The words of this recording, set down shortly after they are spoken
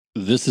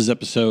This is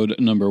episode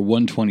number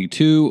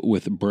 122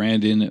 with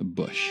Brandon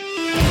Bush.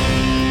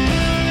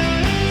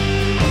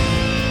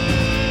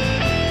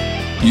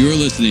 You're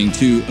listening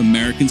to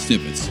American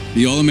Snippets,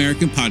 the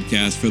all-American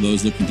podcast for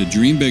those looking to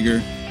dream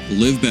bigger,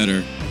 live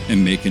better,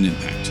 and make an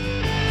impact.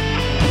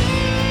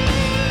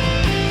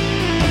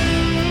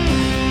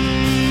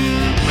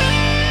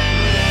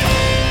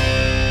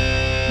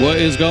 What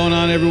is going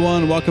on,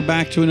 everyone? Welcome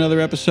back to another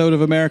episode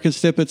of American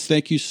Snippets.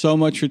 Thank you so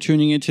much for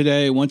tuning in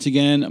today. Once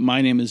again,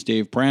 my name is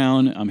Dave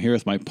Brown. I'm here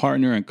with my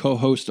partner and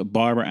co-host,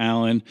 Barbara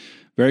Allen.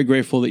 Very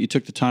grateful that you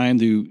took the time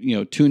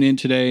to tune in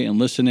today and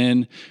listen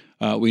in.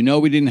 We know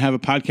we didn't have a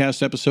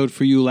podcast episode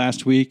for you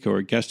last week or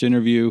a guest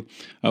interview.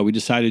 We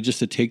decided just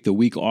to take the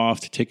week off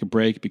to take a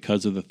break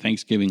because of the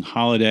Thanksgiving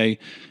holiday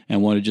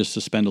and wanted just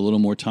to spend a little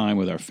more time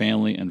with our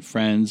family and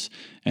friends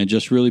and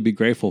just really be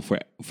grateful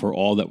for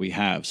all that we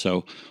have.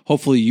 So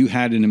hopefully you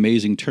had an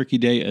amazing Turkey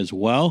Day as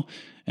well,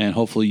 and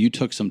hopefully you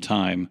took some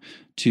time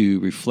to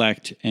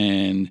reflect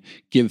and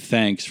give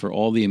thanks for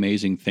all the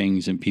amazing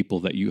things and people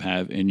that you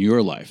have in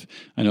your life.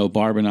 I know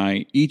Barb and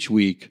I each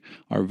week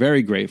are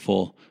very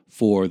grateful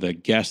for the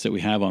guests that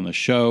we have on the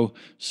show.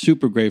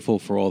 Super grateful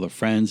for all the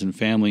friends and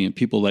family and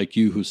people like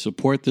you who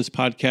support this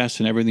podcast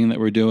and everything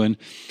that we're doing.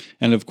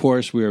 And of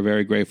course, we are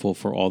very grateful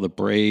for all the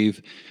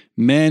brave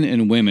men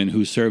and women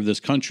who serve this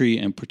country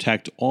and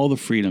protect all the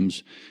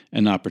freedoms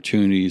and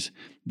opportunities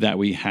that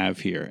we have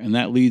here. And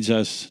that leads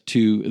us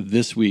to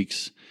this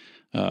week's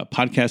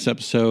podcast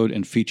episode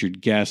and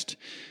featured guest.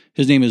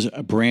 His name is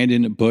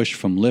Brandon Bush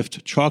from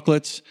Lift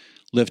Chocolates.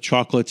 Lift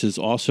Chocolates is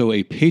also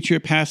a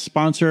Patriot Pass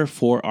sponsor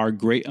for our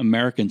Great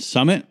American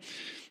Summit.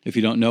 If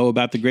you don't know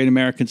about the Great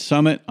American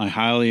Summit, I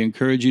highly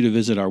encourage you to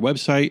visit our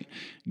website,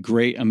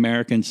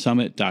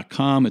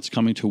 greatamericansummit.com. It's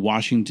coming to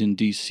Washington,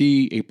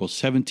 D.C., April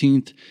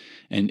 17th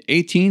and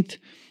 18th.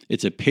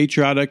 It's a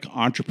patriotic,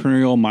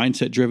 entrepreneurial,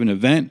 mindset-driven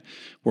event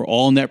where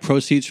all net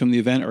proceeds from the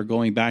event are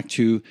going back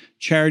to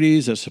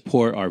charities that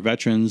support our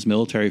veterans,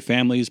 military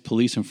families,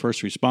 police, and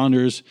first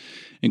responders,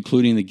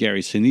 including the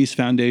Gary Sinise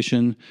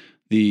Foundation,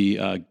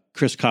 the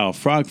Chris Kyle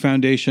Frog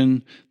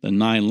Foundation, the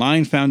Nine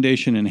Line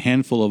Foundation, and a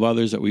handful of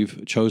others that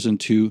we've chosen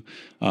to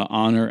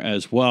honor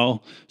as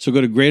well. So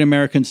go to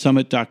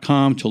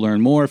greatamericansummit.com to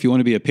learn more. If you want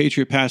to be a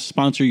Patriot Pass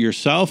sponsor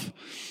yourself,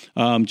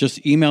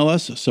 just email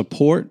us,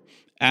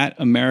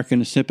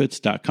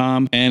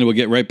 support@americansnippets.com, and we'll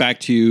get right back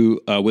to you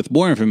with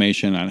more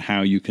information on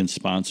how you can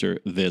sponsor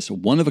this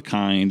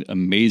one-of-a-kind,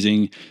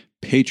 amazing,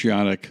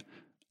 patriotic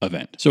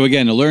event. So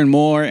again, to learn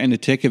more and to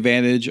take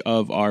advantage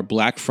of our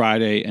Black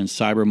Friday and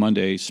Cyber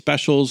Monday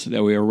specials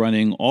that we are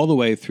running all the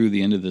way through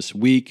the end of this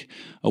week,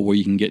 where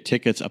you can get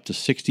tickets up to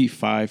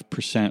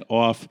 65%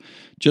 off,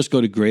 just go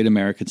to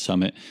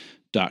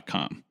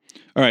greatamericansummit.com.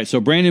 All right,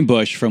 so Brandon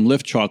Bush from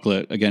Lift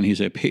Chocolate, again,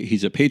 he's a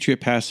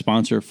Patriot Pass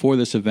sponsor for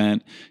this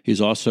event. He's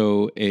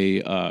also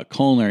a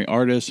culinary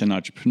artist and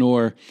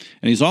entrepreneur,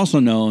 and he's also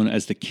known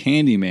as the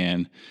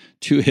Candyman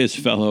to his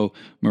fellow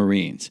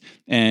Marines.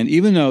 And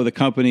even though the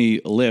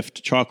company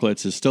Lift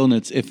Chocolates is still in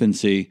its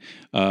infancy,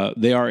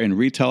 they are in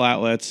retail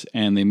outlets,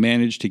 and they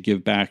manage to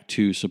give back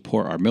to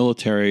support our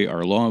military,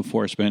 our law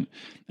enforcement,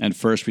 and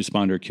first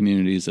responder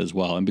communities as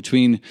well. And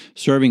between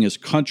serving his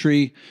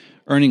country,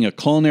 earning a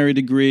culinary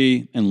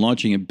degree, and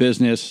launching a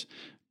business,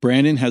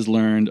 Brandon has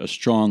learned a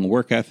strong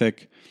work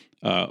ethic,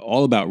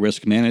 all about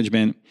risk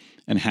management,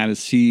 and how to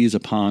seize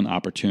upon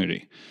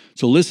opportunity.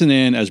 So listen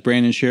in as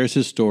Brandon shares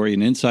his story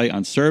and insight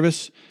on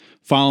service,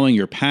 following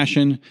your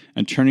passion,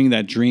 and turning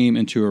that dream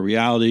into a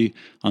reality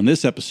on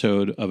this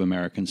episode of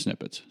American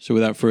Snippets. So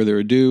without further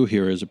ado,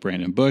 here is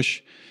Brandon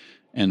Bush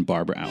and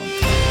Barbara Allen.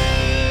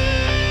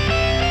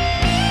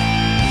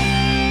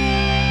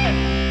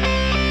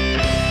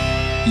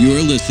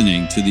 You're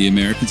listening to the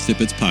American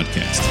Snippets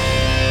podcast.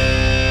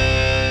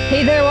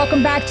 Hey there,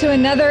 welcome back to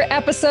another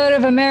episode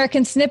of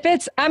American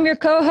Snippets. I'm your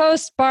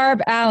co-host, Barb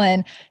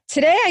Allen.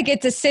 Today I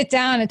get to sit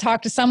down and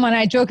talk to someone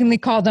I jokingly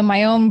called him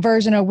my own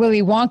version of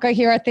Willy Wonka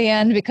here at the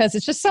end, because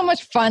it's just so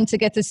much fun to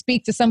get to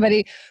speak to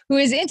somebody who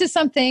is into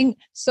something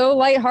so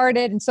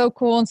lighthearted and so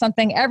cool and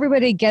something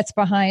everybody gets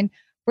behind.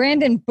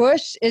 Brandon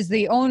Bush is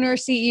the owner,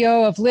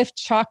 CEO of Lift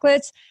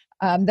Chocolates.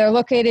 They're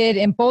located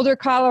in Boulder,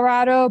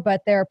 Colorado,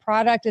 but their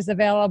product is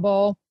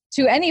available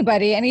to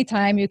anybody,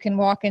 anytime. You can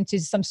walk into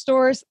some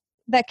stores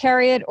that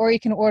carry it, or you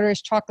can order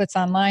his chocolates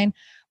online.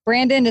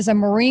 Brandon is a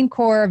Marine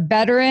Corps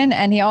veteran,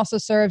 and he also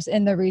serves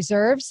in the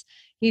reserves.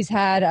 He's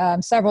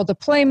had several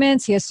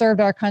deployments. He has served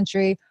our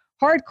country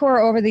hardcore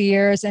over the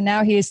years, and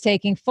now he is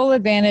taking full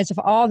advantage of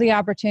all the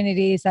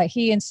opportunities that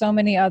he and so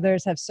many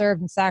others have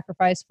served and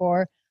sacrificed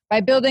for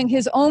by building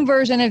his own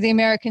version of the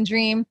American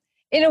dream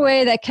in a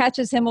way that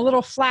catches him a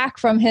little flack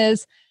from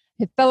his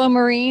fellow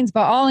Marines,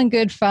 but all in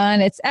good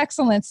fun. It's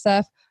excellent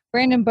stuff.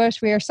 Brandon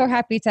Bush, we are so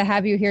happy to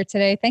have you here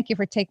today. Thank you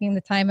for taking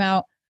the time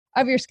out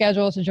of your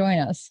schedule to join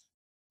us.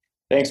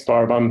 Thanks,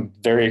 Barb. I'm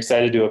very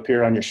excited to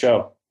appear on your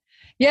show.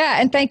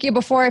 Yeah, and thank you.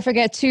 Before I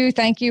forget too,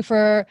 thank you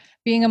for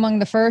being among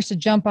the first to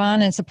jump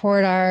on and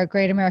support our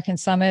Great American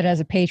Summit as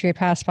a Patriot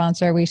Pass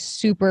sponsor. We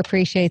super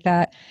appreciate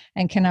that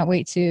and cannot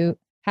wait to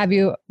have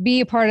you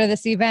be a part of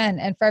this event.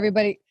 And for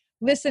everybody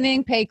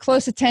listening, pay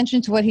close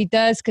attention to what he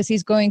does, because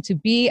he's going to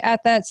be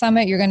at that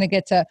summit. You're going to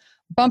get to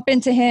bump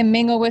into him,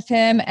 mingle with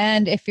him,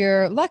 and if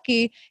you're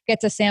lucky, get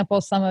to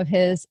sample some of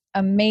his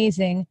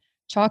amazing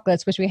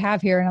chocolates, which we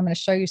have here, and I'm going to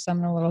show you some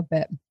in a little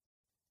bit.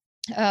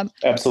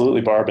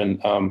 Absolutely, Barb.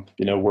 And,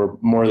 we're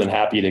more than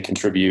happy to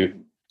contribute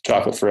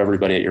chocolate for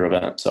everybody at your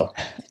event. So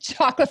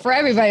chocolate for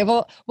everybody.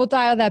 We'll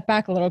dial that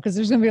back a little, because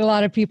there's going to be a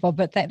lot of people,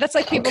 but that's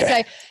like people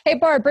say, hey,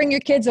 Barb, bring your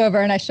kids over.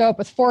 And I show up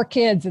with 4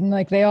 kids and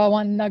like, they all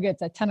want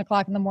nuggets at 10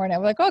 o'clock in the morning.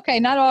 I'm like, okay,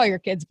 not all your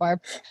kids, Barb.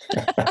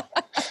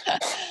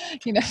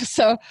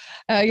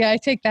 I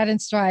take that in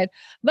stride.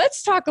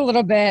 Let's talk a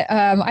little bit.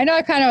 I know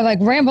I kind of like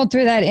rambled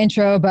through that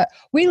intro, but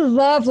we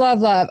love.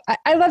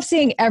 I love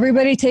seeing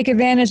everybody take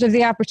advantage of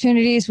the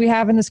opportunities we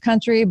have in this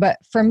country. But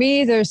for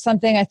me, there's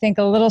something I think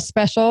a little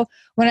special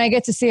when I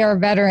get to see our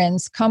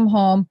veterans come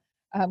home,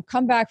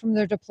 come back from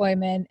their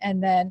deployment,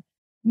 and then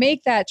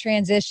make that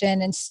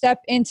transition and step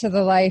into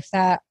the life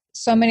that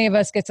so many of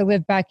us get to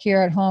live back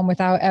here at home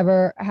without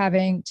ever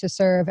having to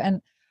serve.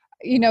 And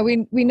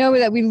we know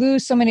that we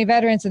lose so many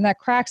veterans, and that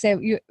cracks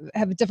it. You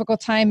have a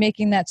difficult time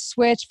making that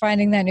switch,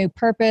 finding that new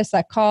purpose,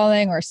 that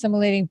calling, or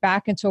assimilating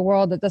back into a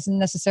world that doesn't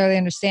necessarily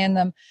understand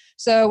them.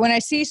 So when I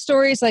see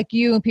stories like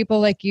you and people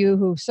like you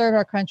who serve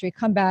our country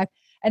come back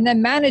and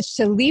then manage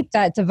to leap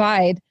that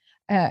divide,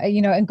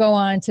 and go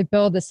on to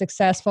build a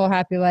successful,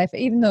 happy life,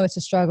 even though it's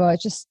a struggle,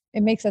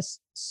 it makes us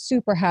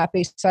super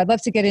happy. So I'd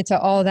love to get into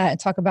all of that and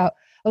talk about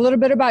a little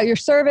bit about your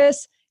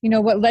service,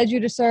 what led you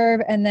to serve,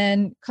 and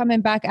then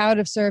coming back out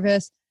of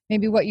service,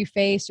 maybe what you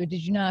faced or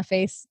did you not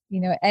face,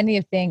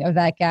 anything of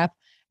that gap,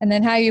 and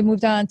then how you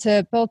moved on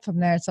to build from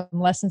there, some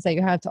lessons that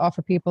you have to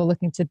offer people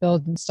looking to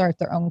build and start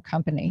their own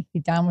company. You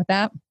down with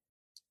that?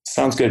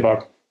 Sounds good,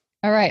 Barb.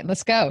 All right,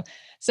 let's go.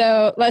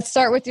 So let's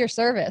start with your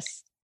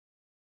service.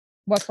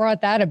 What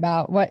brought that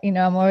about?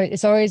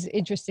 It's always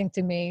interesting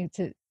to me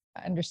to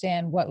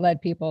understand what led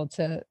people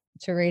to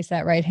raise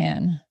that right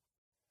hand.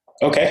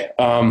 Okay.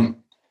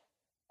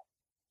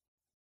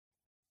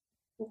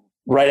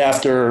 Right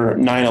after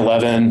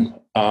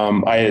 9/11,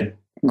 I had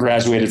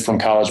graduated from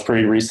college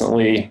pretty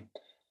recently.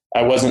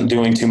 I wasn't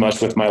doing too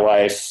much with my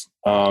life,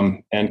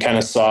 and kind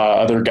of saw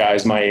other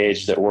guys my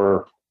age that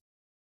were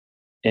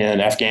in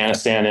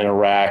Afghanistan and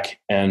Iraq,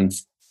 and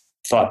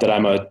thought that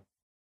I'm a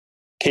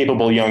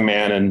capable young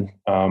man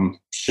and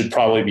should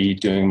probably be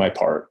doing my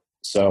part.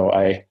 So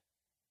I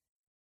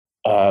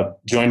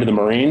joined the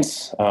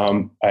Marines.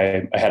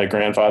 I had a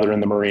grandfather in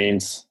the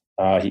Marines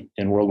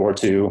in World War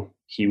II.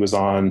 He was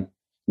on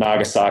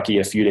Nagasaki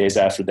a few days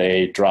after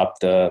they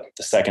dropped the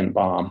second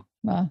bomb.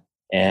 Wow.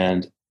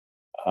 And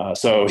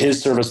so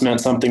his service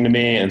meant something to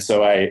me. And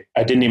so I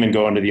didn't even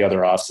go into the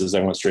other offices. I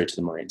went straight to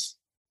the Marines.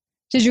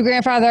 Did your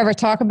grandfather ever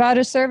talk about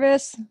his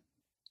service?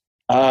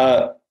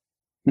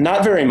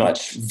 Not very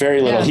much,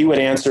 very little. Yeah. He would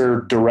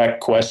answer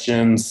direct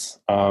questions,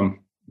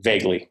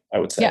 vaguely, I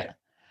would say. Yeah.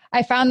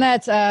 I found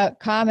that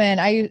common.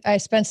 I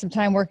spent some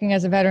time working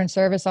as a veteran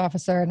service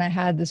officer, and I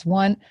had this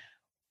one,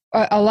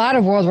 a lot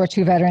of World War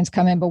II veterans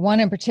come in, but one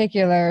in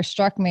particular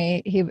struck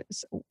me. He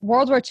was a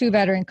World War II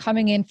veteran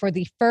coming in for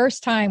the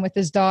first time with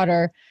his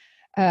daughter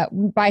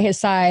by his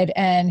side,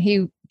 and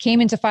he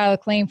came in to file a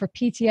claim for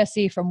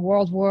PTSD from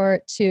World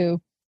War II.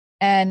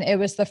 And it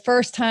was the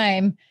first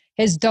time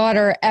his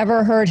daughter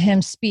ever heard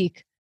him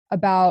speak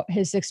about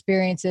his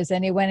experiences.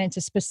 And he went into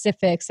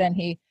specifics, and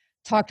he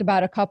talked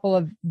about a couple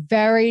of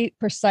very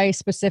precise,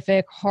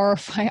 specific,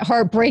 horrifying,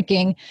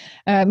 heartbreaking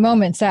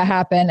moments that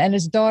happened. And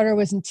his daughter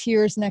was in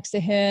tears next to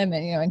him,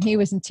 and and he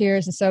was in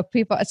tears. And so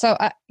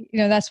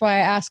that's why I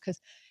ask,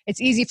 because it's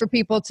easy for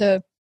people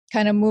to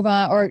kind of move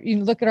on, or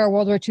look at our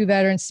World War II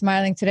veterans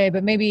smiling today,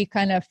 but maybe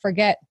kind of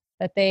forget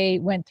that they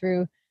went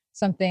through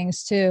some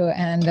things too,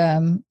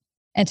 and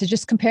to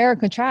just compare and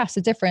contrast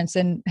the difference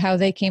in how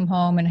they came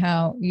home and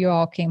how you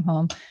all came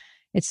home.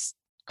 It's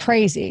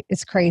crazy.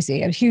 It's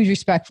crazy. I have huge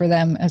respect for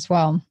them as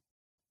well.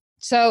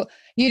 So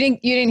you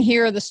didn't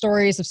hear the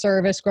stories of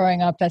service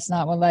growing up. That's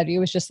not what led you.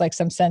 It was just like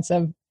some sense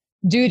of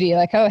duty,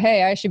 like, oh,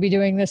 hey, I should be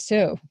doing this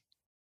too.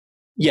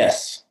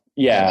 Yes.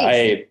 Yeah.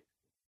 Nice.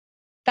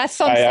 That's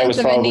some I was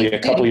probably a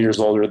couple duty. of years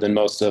older than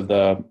most of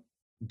the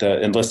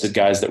enlisted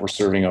guys that were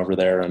serving over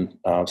there. And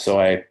so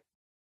I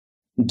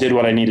did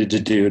what I needed to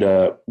do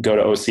to go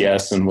to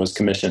OCS and was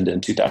commissioned in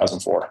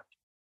 2004.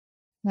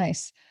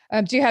 Nice.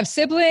 Do you have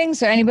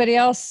siblings or anybody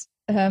else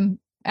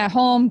at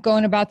home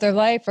going about their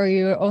life? Or are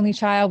you an only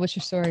child? What's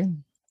your story?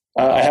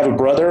 I have a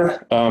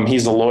brother.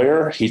 He's a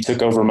lawyer. He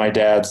took over my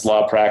dad's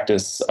law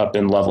practice up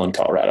in Loveland,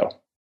 Colorado.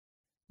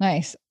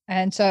 Nice.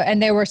 And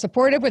they were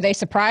supportive. Were they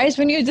surprised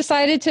when you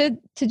decided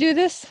to do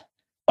this?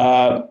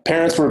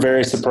 Parents were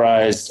very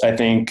surprised. I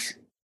think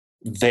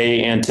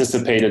they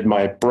anticipated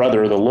my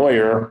brother, the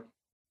lawyer,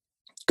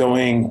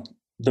 going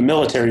the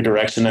military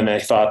direction, and they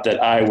thought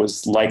that I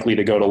was likely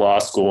to go to law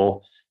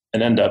school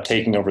and end up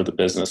taking over the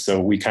business.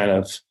 So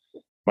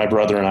my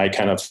brother and I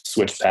kind of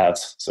switched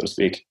paths, so to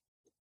speak.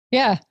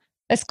 Yeah.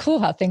 That's cool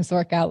how things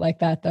work out like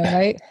that though,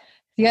 right?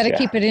 You got to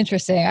keep it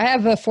interesting. I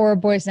have 4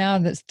 boys now.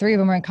 There's 3 of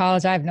them are in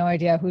college. I have no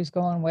idea who's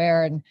going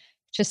where, and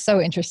it's just so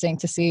interesting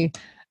to see,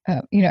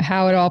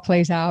 how it all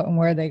plays out and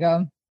where they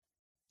go.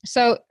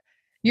 So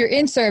you're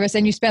in service,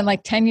 and you spent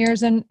like 10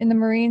 years in the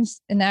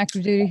Marines in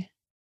active duty.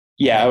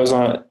 Yeah, I was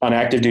on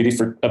active duty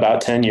for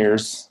about 10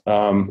 years.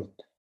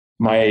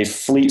 My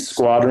fleet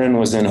squadron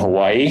was in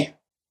Hawaii,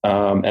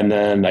 and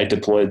then I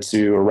deployed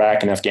to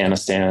Iraq and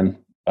Afghanistan,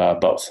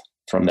 both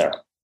from there.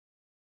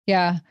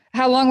 Yeah.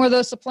 How long were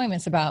those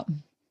deployments about?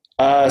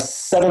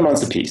 7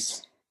 months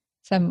apiece.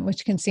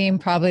 Which can seem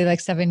probably like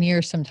 7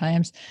 years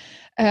sometimes.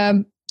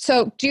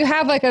 So do you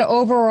have like an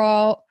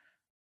overall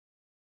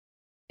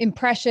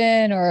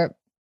impression or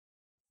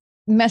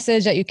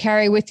message that you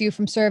carry with you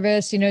from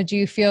service? Do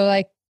you feel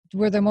like,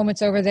 were there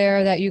moments over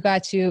there that you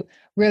got to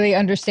really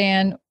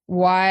understand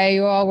why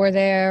you all were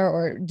there,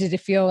 or did it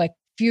feel like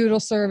feudal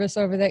service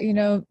over there?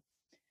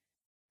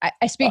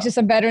 I speak to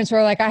some veterans who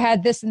are like, I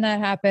had this and that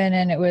happen,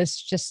 and it was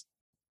just,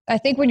 I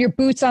think when your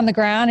boots on the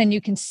ground and you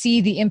can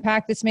see the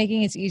impact it's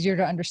making, it's easier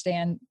to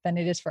understand than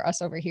it is for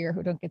us over here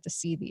who don't get to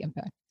see the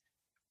impact.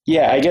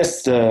 Yeah, I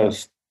guess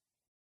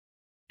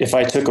if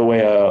I took away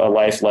a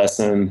life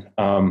lesson,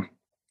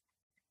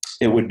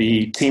 it would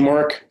be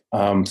teamwork.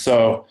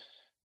 So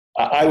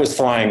I was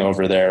flying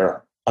over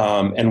there,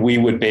 and we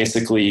would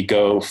basically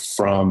go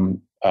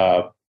from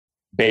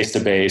base to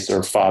base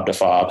or fob to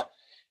fob.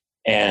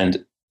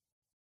 And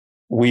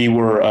we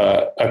were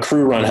a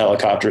crew-run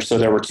helicopter. So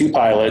there were 2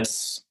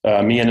 pilots,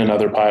 me and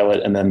another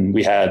pilot, and then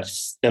we had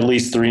at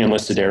least 3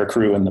 enlisted air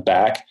crew in the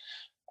back.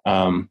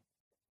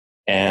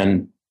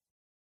 And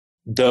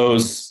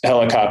those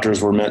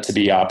helicopters were meant to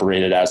be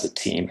operated as a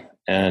team.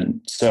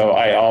 And so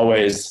I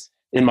always,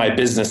 in my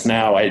business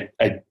now,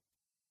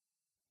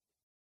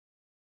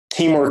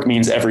 teamwork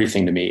means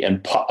everything to me,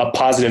 and a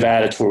positive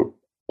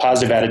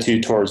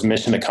attitude towards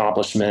mission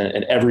accomplishment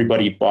and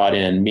everybody bought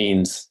in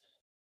means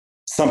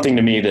something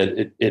to me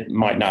that it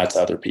might not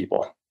to other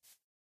people.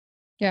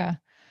 Yeah.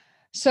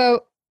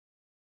 So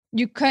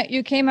you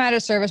came out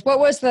of service. What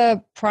was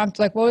the prompt?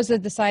 Like, what was the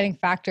deciding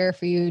factor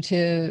for you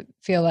to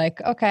feel like,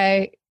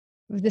 okay,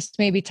 this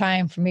may be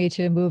time for me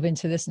to move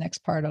into this next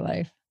part of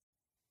life?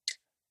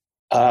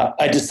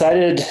 I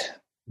decided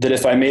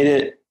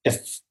that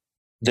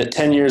that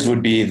 10 years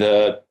would be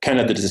the kind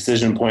of the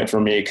decision point for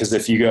me. Cause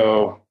if you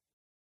go,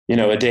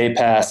 a day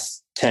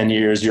past 10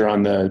 years, you're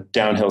on the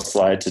downhill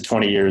slide to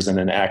 20 years in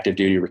an active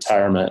duty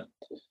retirement.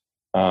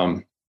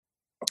 I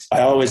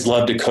always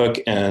loved to cook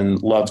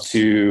and loved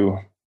to,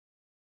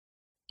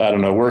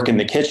 work in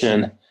the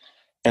kitchen.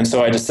 And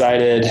so I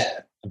decided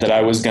that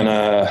I was going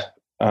to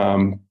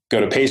go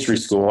to pastry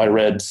school. I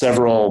read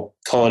several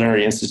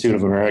Culinary Institute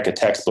of America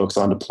textbooks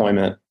on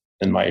deployment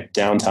in my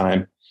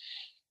downtime,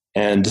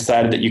 and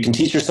decided that you can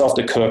teach yourself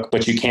to cook,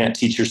 but you can't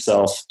teach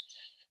yourself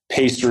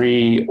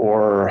pastry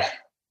or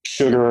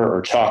sugar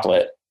or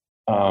chocolate.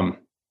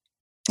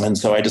 And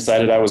so I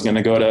decided I was going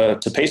to go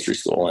to pastry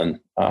school, and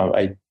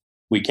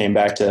we came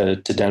back to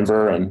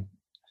Denver, and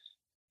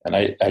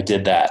I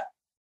did that.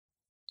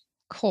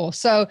 Cool.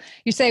 So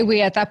you say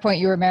at that point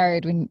you were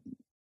married when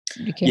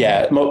you came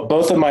back?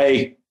 Both of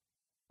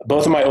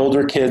my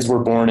older kids were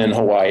born in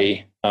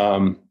Hawaii.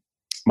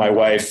 My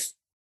wife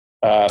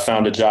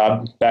found a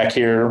job back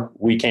here.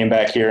 We came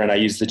back here, and I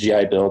used the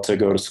GI Bill to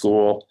go to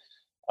school.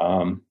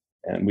 And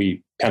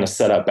we kind of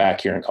set up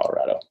back here in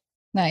Colorado.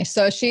 Nice.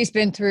 So she's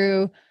been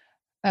through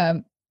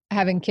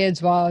having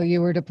kids while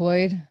you were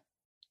deployed?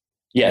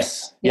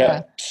 Yes.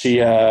 Yeah.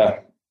 She,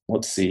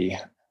 let's see,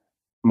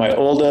 my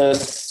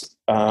oldest,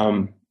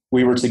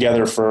 we were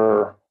together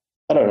for,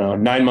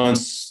 9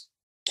 months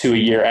to a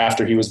year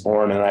after he was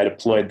born, and I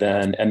deployed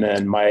then. And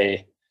then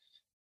my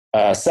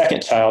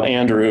second child,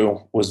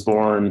 Andrew, was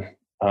born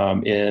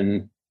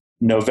in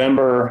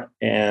November,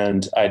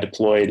 and I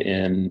deployed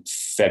in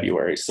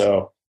February.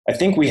 So I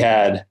think we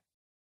had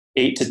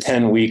 8 to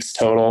 10 weeks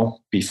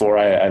total before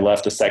I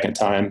left a second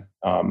time,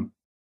 and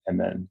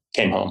then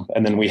came home.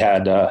 And then we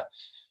had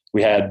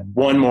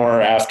one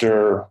more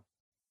after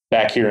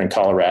back here in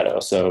Colorado.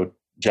 So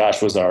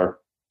Josh was our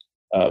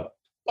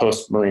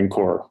post-Marine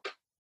Corps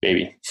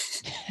baby.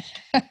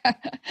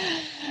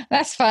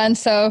 That's fun.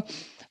 So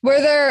were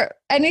there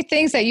any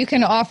things that you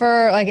can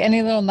offer, like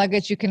any little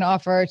nuggets you can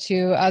offer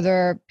to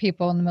other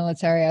people in the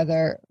military,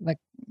 other like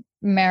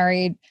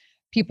married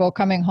people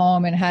coming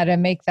home, and how to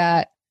make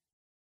that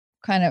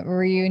kind of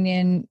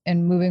reunion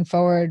and moving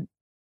forward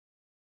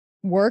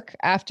work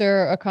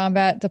after a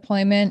combat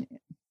deployment?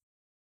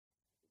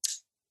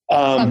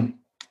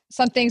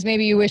 Some things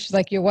maybe you wish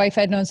like your wife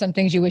had known, some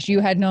things you wish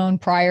you had known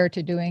prior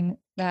to doing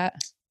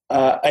that?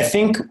 I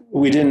think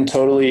we didn't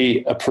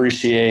totally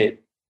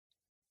appreciate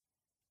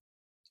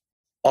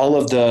all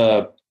of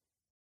the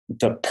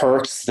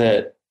perks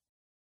that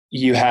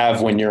you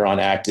have when you're on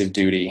active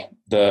duty.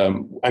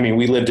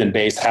 We lived in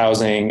base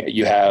housing.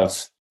 You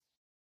have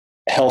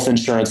health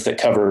insurance that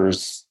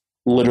covers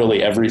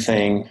literally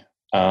everything.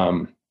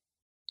 Kind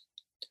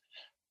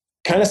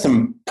of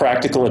some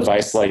practical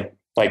advice like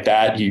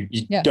that. You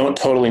don't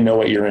totally know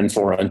what you're in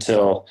for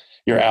until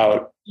you're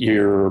out,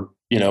 you're,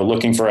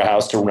 looking for a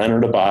house to rent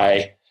or to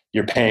buy,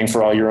 you're paying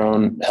for all your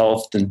own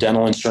health and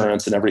dental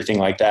insurance and everything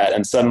like that.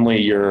 And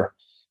suddenly your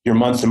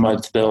month to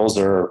month bills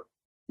are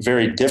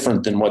very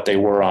different than what they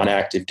were on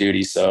active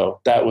duty.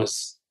 So that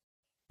was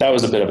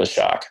a bit of a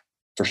shock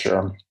for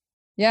sure.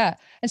 Yeah.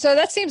 And so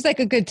that seems like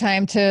a good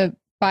time to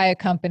buy a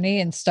company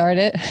and start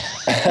it.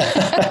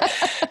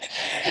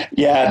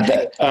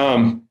 Yeah.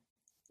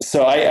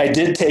 So I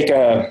did take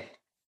a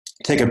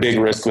big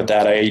risk with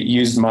that. I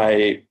used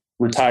my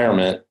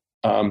retirement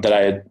that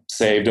I had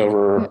saved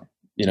over,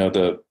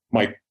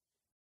 my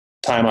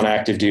time on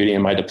active duty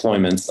and my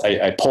deployments.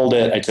 I pulled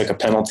it. I took a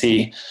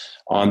penalty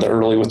on the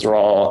early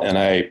withdrawal and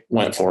I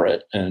went for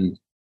it. And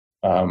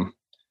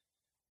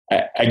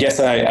I guess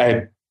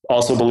I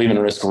also believe in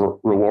risk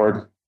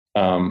reward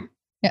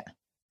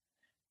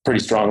pretty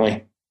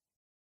strongly.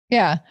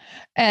 Yeah.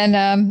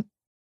 And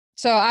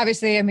so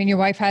obviously, I mean, your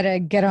wife had to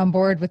get on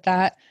board with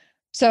that.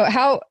 So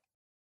how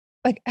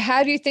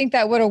do you think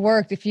that would have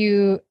worked if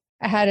you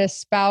had a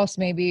spouse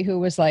maybe who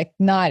was like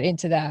not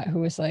into that,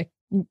 who was like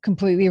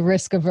completely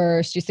risk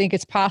averse? Do you think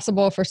it's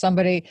possible for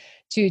somebody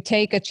to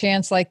take a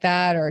chance like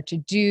that or to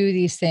do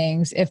these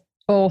things if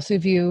both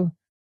of you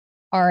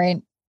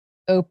aren't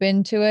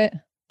open to it?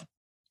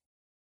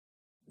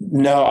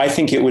 No, I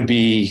think it would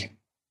be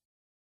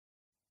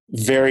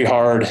very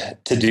hard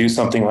to do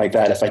something like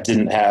that if I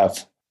didn't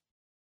have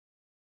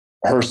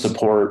her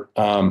support.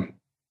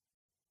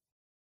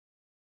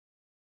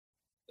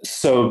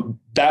 So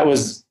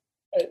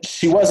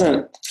she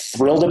wasn't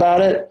thrilled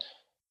about it,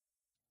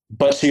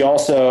 but she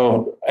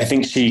also, I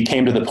think she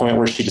came to the point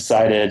where she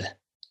decided,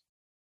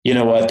 you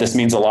know what, this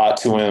means a lot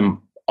to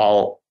him.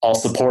 I'll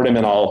support him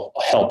and I'll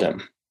help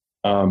him.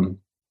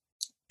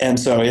 And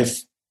so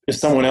if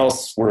someone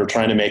else were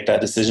trying to make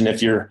that decision,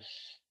 if your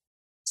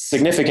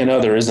significant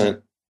other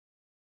isn't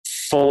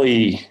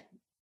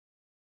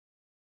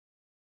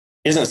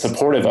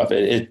supportive of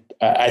it,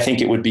 I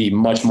think it would be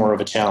much more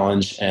of a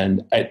challenge,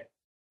 and I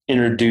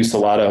introduce a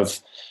lot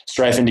of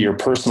strife into your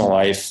personal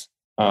life.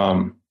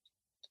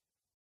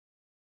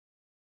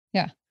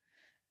 Yeah,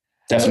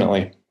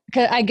 definitely.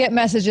 I get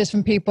messages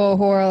from people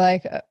who are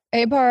like,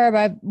 "Hey, Barb,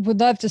 I would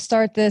love to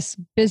start this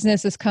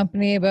business, this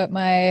company, but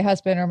my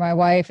husband or my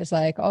wife is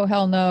like, oh,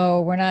 hell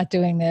no, we're not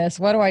doing this.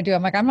 What do I do?"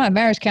 I'm like, "I'm not a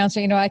marriage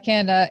counselor. I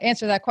can't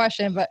answer that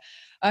question, but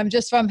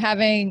just from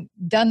having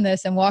done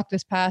this and walked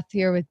this path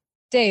here with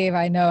Dave,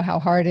 I know how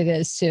hard it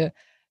is to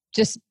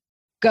just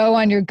go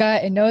on your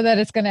gut and know that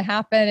it's going to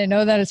happen and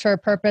know that it's for a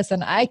purpose.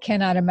 And I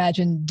cannot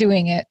imagine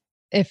doing it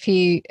if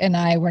he and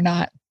I were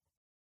not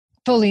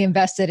fully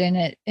invested in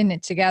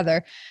it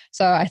together.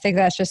 So I think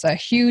that's just a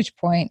huge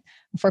point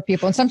for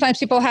people. And sometimes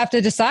people have to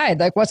decide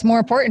like what's more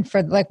important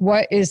for like,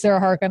 what is their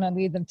heart going to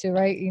lead them to,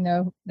 right?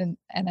 And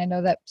I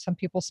know that some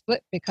people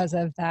split because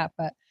of that,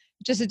 but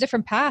just a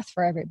different path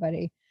for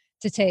everybody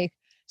to take.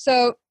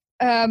 So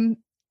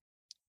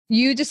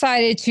you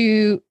decided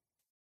you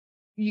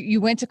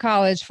went to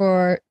college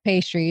for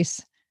pastries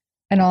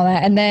and all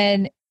that. And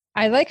then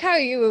I like how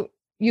you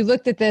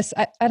looked at this.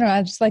 I don't know.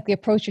 I just like the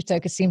approach you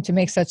took. It seemed to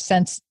make such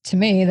sense to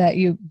me that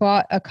you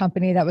bought a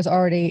company that was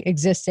already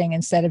existing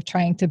instead of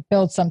trying to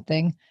build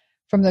something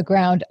from the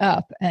ground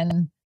up.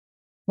 And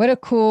what a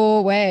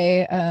cool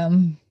way,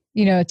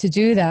 to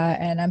do that.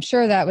 And I'm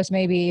sure that was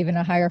maybe even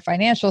a higher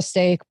financial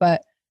stake,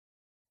 but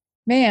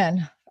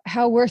man,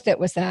 how worth it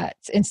was that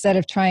instead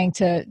of trying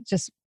to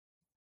just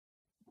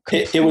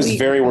it was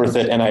very worth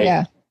it. And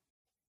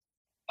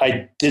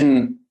I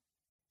didn't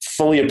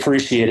fully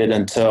appreciate it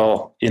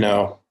until,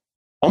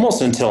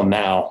 almost until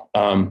now.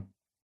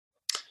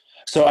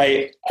 So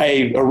I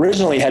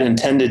originally had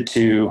intended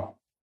to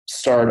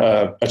start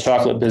a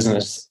chocolate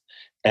business,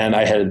 and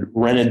I had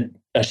rented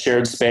a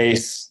shared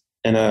space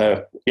in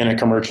a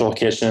commercial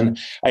kitchen.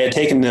 I had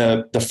taken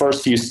the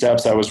first few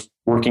steps. I was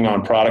working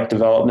on product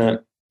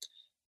development.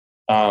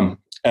 And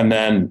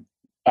then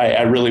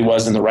I really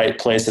was in the right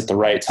place at the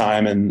right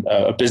time, and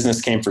a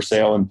business came for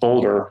sale in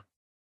Boulder,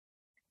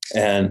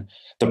 and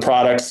the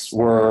products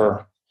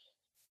were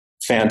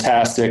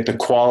fantastic. The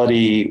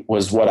quality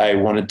was what I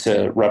wanted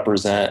to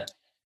represent,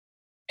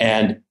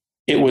 and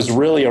it was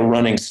really a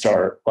running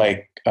start.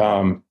 Like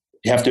you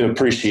have to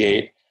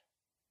appreciate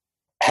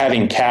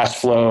having cash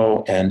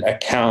flow and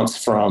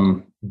accounts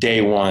from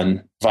day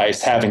one,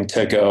 vice having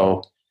to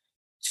go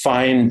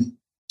find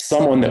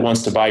someone that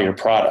wants to buy your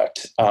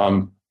product.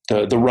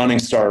 The running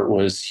start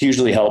was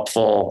hugely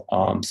helpful.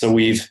 So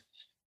we've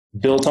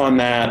built on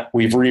that.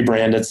 We've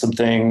rebranded some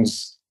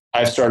things.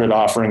 I've started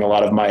offering a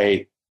lot of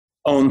my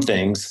own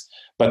things,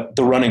 but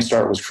the running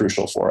start was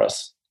crucial for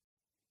us.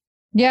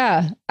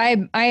 Yeah,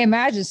 I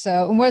imagine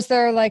so. And was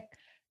there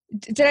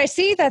did I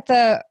see that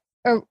the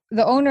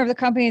owner of the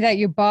company that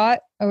you bought,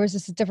 or was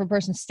this a different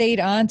person, stayed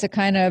on to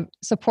kind of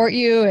support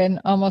you and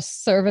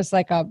almost serve as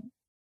like a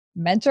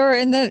mentor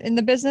in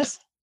the business?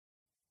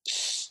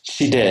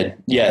 She did,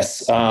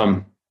 yes.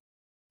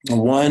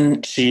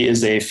 One, she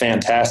is a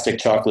fantastic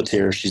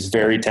chocolatier. She's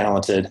very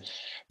talented,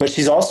 but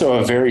she's also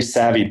a very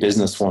savvy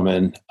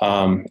businesswoman.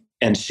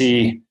 And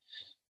she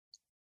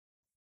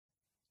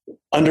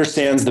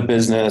understands the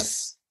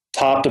business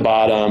top to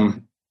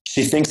bottom.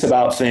 She thinks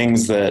about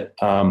things that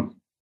I'm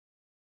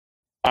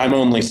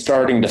only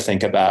starting to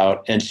think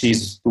about, and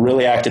she's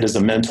really acted as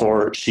a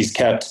mentor. She's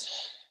kept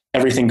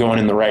everything going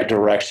in the right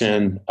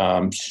direction.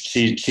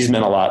 She's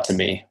meant a lot to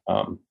me,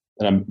 and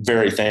I'm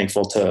very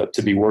thankful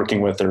to be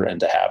working with her and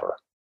to have her.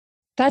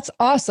 That's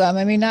awesome.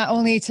 I mean, not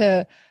only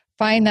to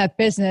find that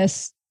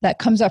business that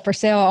comes up for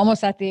sale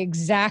almost at the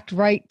exact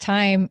right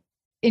time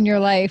in your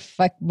life.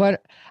 There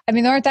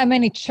aren't that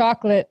many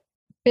chocolate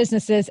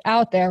businesses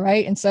out there,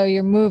 right? And so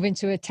you're moving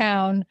to a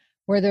town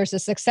where there's a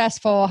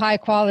successful, high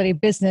quality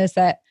business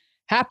that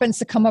happens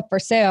to come up for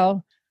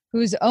sale,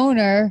 whose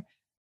owner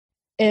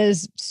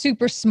is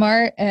super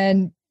smart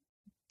and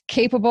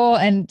capable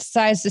and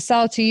decides to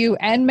sell to you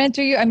and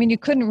mentor you. I mean, you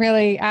couldn't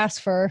really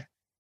ask for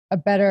a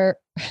better,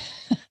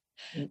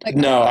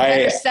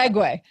 better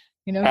segue,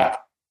 you know?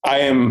 I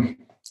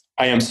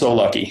am so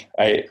lucky.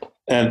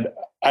 And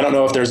I don't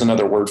know if there's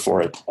another word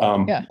for it.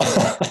 Yeah.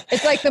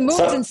 It's like the moons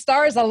and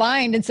stars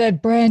aligned and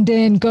said,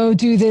 Brandon, go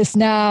do this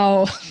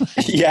now.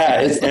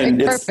 Yeah.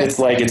 It's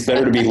like, it's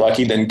better to be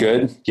lucky than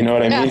good. You know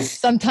what I mean?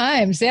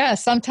 Sometimes. Yeah.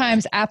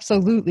 Sometimes.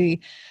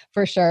 Absolutely.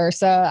 For sure.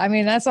 So, I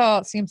mean, that's all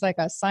it seems like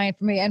a sign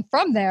for me. And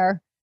from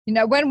there, you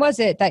know, when was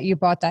it that you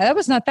bought that? That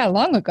was not that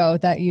long ago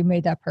that you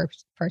made that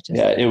purchase.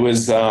 Yeah, it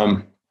was,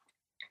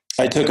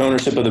 I took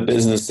ownership of the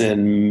business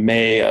in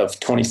May of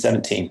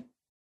 2017.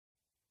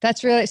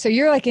 That's really, so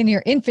you're like in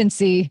your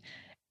infancy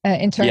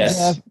in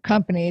terms of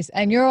companies,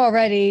 and you're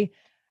already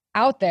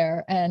out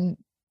there, and,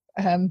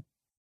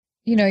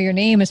 you know, your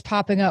name is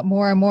popping up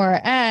more and more.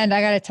 And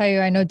I got to tell you,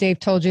 I know Dave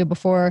told you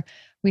before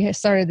we had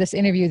started this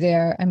interview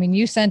there. I mean,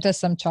 you sent us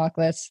some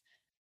chocolates.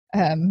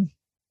 And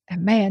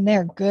man,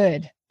 they're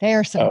good. They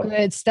are some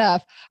good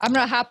stuff. I'm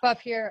going to hop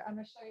up here. I'm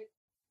going to show you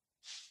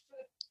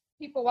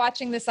people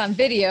watching this on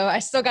video. I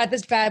still got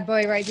this bad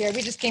boy right here.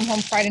 We just came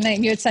home Friday night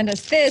and you had sent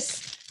us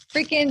this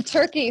freaking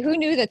turkey. Who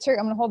knew that turkey?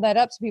 I'm going to hold that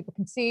up so people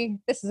can see.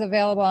 This is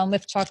available on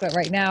Lift Chocolate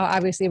right now.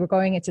 Obviously, we're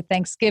going into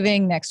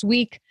Thanksgiving next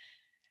week.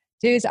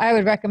 Dudes, I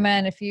would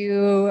recommend if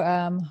you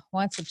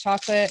want some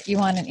chocolate, you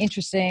want an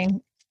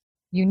interesting,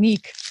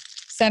 unique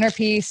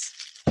centerpiece,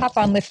 hop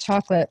on Lift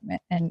Chocolate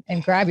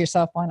and grab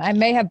yourself one. I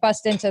may have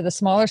bust into the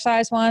smaller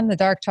size one, the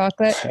dark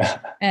chocolate,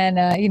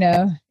 and you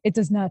know, it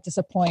does not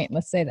disappoint.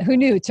 Let's say that. Who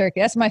knew turkey?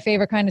 That's my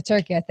favorite kind of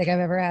turkey I think I've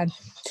ever had.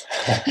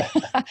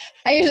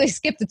 I usually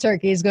skip the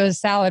turkeys, go to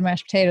salad,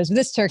 mashed potatoes. But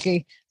this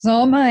turkey is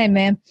all mine,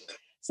 man.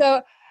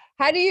 So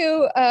how do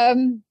you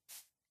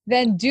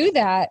then do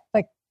that?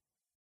 Like,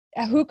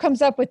 who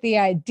comes up with the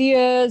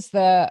ideas?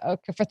 For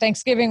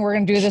Thanksgiving, we're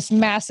going to do this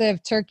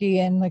massive turkey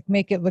and like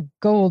make it look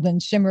gold and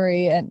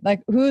shimmery. And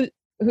like,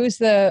 who's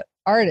the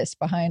artist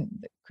behind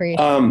the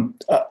creation?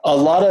 A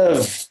lot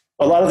of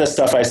the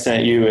stuff I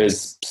sent you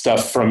is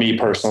stuff from me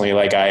personally.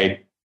 Like, I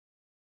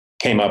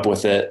came up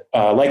with it.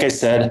 Like I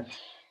said,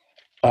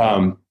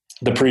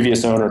 the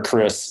previous owner,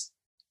 Chris,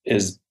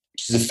 she's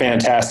a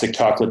fantastic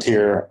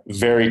chocolatier,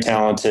 very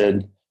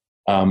talented.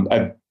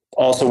 I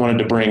also wanted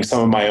to bring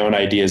some of my own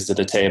ideas to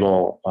the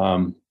table.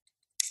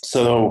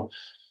 So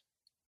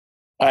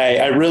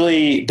I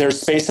really,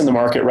 there's space in the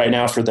market right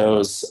now for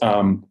those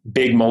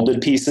big molded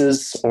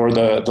pieces or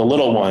the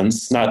little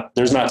ones.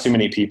 There's not too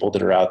many people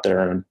that are out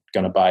there and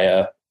going to buy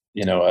a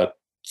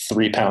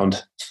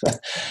 3-pound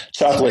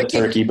chocolate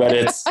turkey, but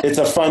it's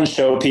a fun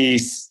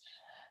showpiece.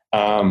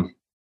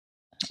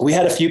 We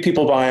had a few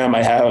people buy them.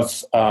 I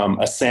have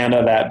a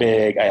Santa that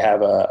big. I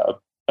have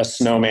a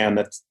snowman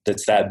that's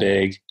that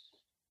big.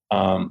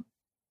 And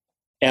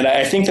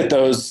I think that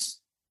those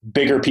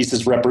bigger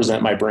pieces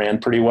represent my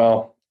brand pretty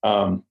well.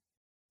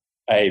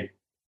 I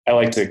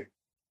like to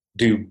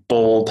do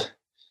bold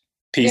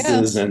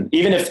pieces, and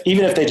even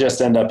if they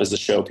just end up as a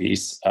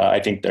showpiece, I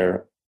think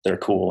they're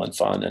cool and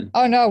fun. And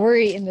oh no, we're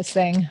eating this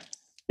thing.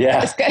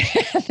 Yeah,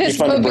 this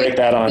fun to break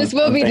that on. This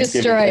will be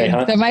destroyed. Day,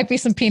 huh? There might be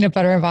some peanut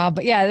butter involved,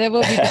 but yeah, it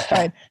will be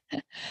destroyed.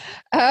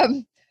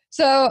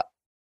 So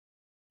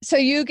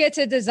you get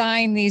to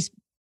design these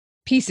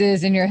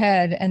pieces in your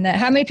head, and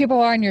how many people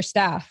are on your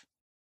staff?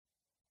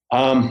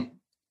 I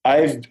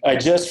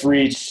just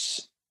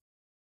reached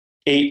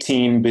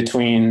 18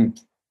 between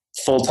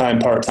full-time,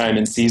 part-time,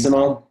 and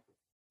seasonal.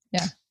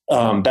 Yeah.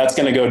 That's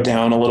going to go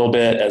down a little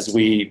bit as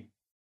we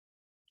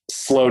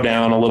slow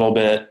down a little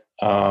bit.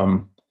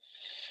 We'll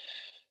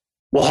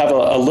have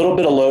a little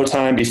bit of low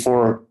time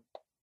before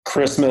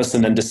Christmas,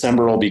 and then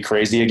December will be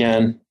crazy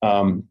again.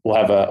 We'll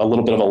have a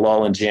little bit of a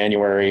lull in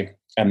January,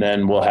 and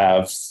then we'll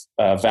have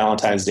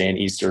Valentine's Day and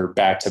Easter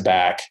back to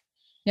back.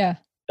 Yeah.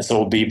 So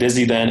we'll be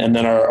busy then. And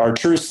then our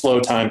true slow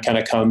time kind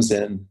of comes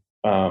in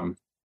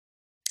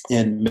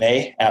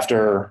May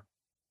after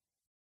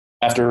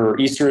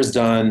Easter is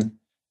done.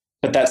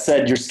 But that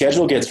said, your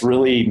schedule gets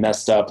really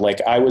messed up. Like,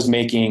 I was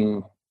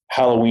making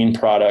Halloween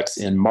products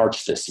in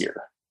March this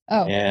year.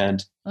 Oh.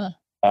 And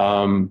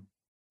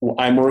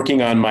I'm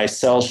working on my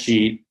sell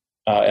sheet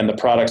and the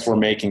products we're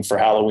making for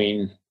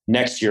Halloween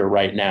next year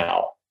right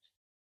now.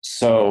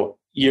 So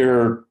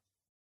your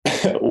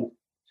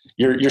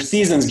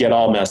seasons get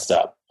all messed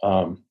up.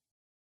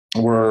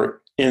 We're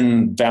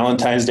in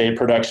Valentine's Day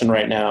production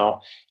right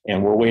now,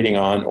 and we're waiting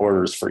on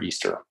orders for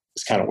Easter.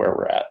 It's kind of where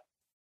we're at.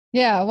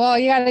 Yeah. Well,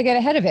 you got to get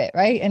ahead of it,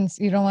 right? And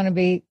you don't want to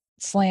be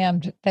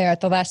slammed there at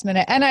the last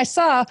minute. And I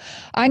saw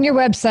on your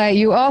website,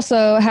 you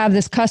also have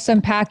this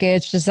custom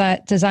package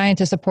designed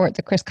to support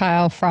the Chris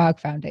Kyle Frog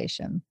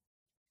Foundation.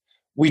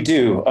 We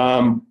do.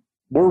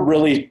 We're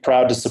really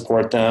proud to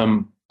support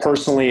them.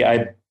 Personally,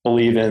 I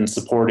believe in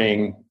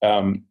supporting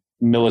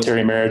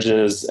military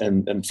marriages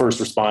and first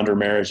responder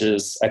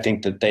marriages. I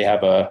think that they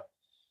have a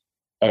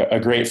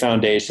great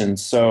foundation.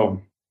 So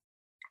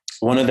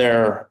one of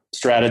their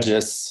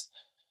strategists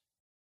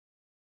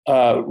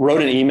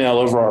wrote an email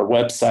over our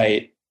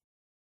website,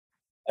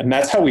 and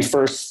that's how we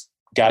first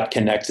got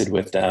connected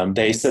with them.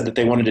 They said that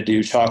they wanted to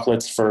do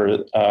chocolates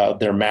for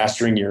their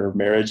Mastering Your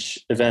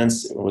Marriage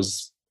events. It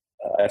was,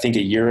 I think,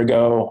 a year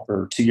ago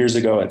or 2 years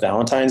ago at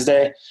Valentine's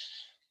Day.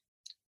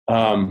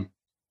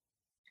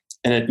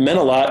 And it meant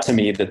a lot to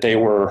me that they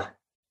were,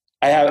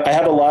 I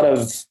have a lot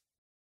of,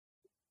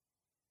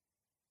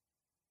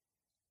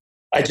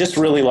 I just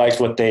really liked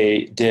what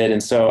they did.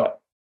 And so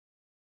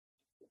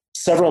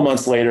several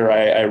months later,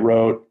 I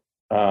wrote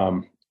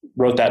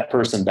that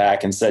person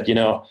back and said,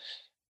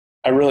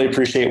 I really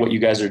appreciate what you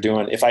guys are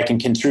doing. If I can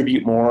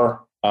contribute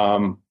more,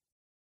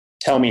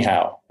 tell me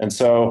how. And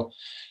so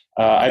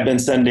I've been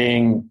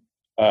sending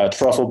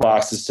truffle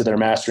boxes to their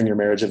Mastering Your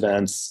Marriage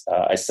events.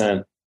 I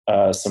sent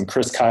some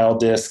Chris Kyle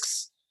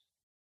discs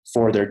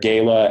for their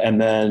gala.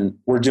 And then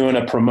we're doing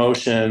a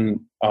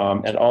promotion,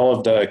 and all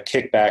of the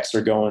kickbacks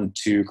are going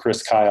to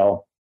Chris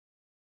Kyle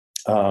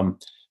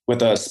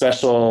with a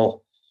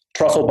special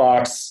truffle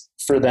box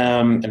for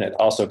them. And it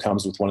also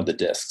comes with one of the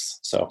discs.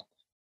 So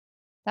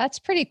that's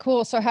pretty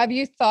cool. So have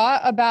you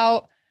thought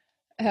about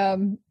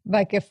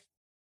like if,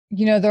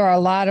 there are a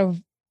lot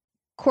of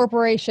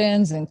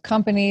corporations and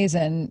companies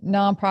and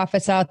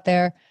nonprofits out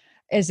there,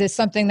 is this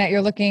something that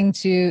you're looking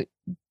to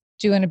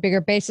do on a bigger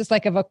basis?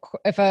 Like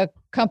if a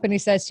company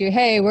says to you,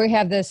 hey, we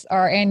have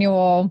our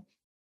annual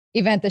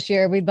event this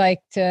year, we'd like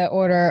to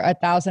order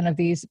 1,000 of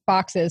these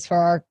boxes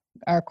for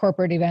our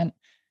corporate event.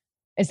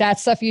 Is that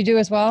stuff you do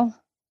as well?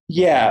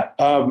 Yeah.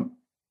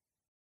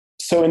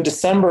 So in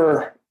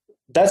December,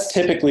 that's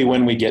typically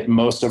when we get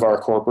most of our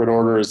corporate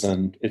orders,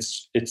 and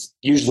it's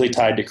usually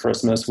tied to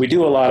Christmas. We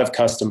do a lot of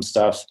custom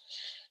stuff.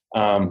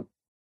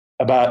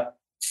 About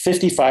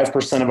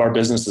 55% of our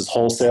business is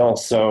wholesale.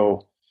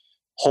 So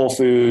Whole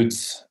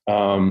Foods,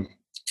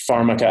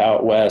 Pharmaca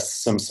out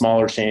west, some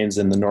smaller chains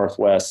in the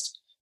Northwest.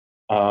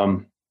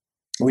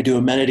 We do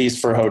amenities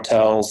for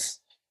hotels,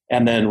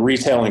 and then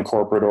retail and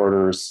corporate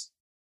orders.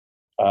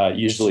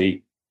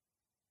 Usually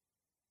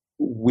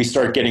we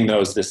start getting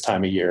those this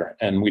time of year,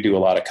 and we do a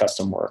lot of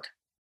custom work.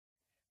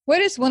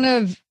 What is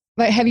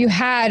have you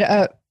had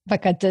a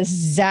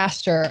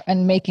disaster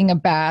in making a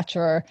batch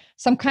or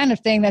some kind of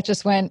thing that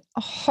just went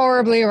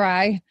horribly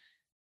awry?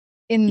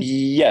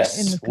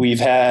 Yes, we've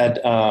had,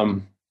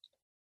 I've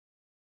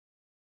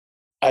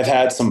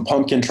had some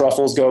pumpkin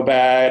truffles go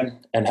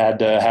bad and had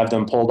to have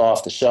them pulled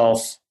off the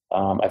shelf.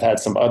 I've had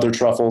some other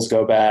truffles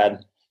go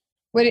bad.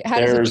 How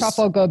does a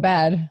truffle go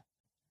bad?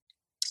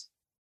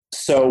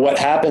 So what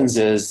happens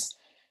is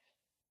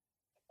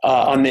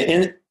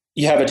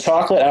you have a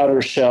chocolate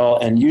outer shell,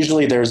 and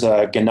usually there's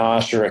a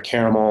ganache or a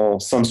caramel,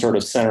 some sort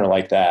of center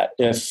like that.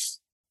 If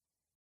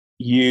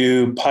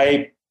you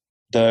pipe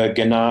the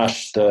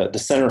ganache, the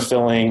center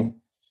filling,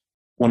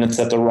 when it's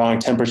at the wrong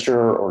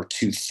temperature or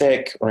too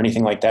thick or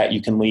anything like that,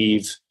 you can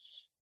leave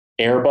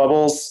air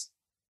bubbles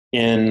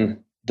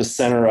in the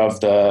center of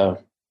the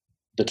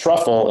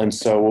truffle. And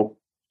so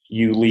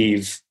you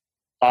leave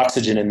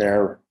oxygen in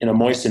there in a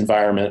moist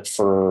environment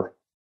for,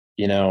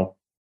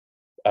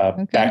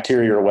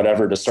 bacteria or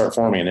whatever to start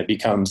forming, and it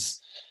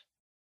becomes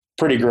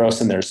pretty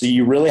gross in there. So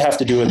you really have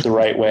to do it the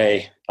right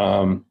way.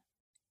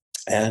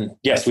 And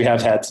yes, we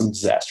have had some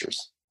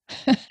disasters,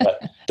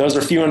 but those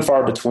are few and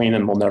far between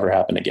and will never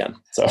happen again.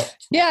 So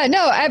yeah,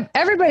 no,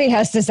 everybody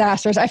has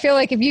disasters. I feel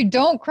like if you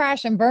don't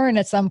crash and burn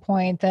at some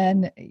point,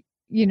 then,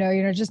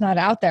 you're just not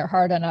out there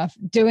hard enough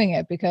doing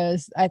it,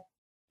 because I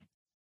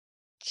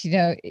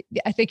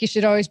think you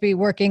should always be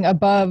working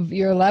above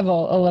your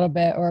level a little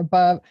bit, or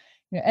above,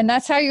 and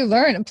that's how you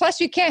learn. And plus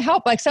you can't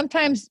help, like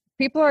sometimes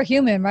people are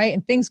human, right?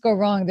 And things go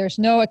wrong. There's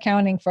no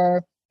accounting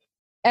for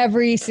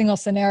every single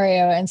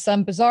scenario, and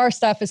some bizarre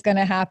stuff is going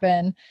to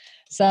happen.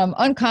 Some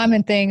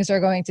uncommon things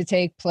are going to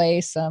take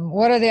place.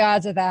 What are the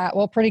odds of that?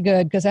 Well, pretty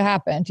good, because it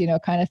happened,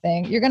 kind of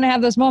thing. You're going to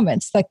have those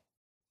moments, like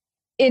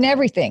in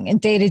everything, in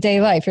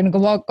day-to-day life. You're going to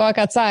go walk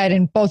outside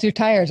and both your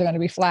tires are going to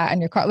be flat in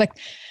your car. Like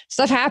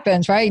stuff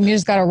happens, right? And you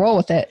just got to roll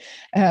with it.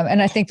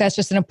 And I think that's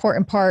just an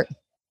important part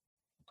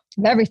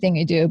of everything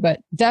you do, but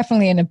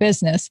definitely in a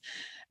business,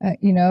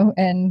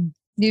 and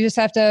you just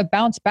have to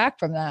bounce back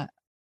from that.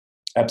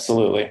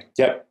 Absolutely.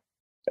 Yep.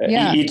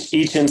 Yeah.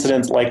 Each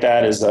incident like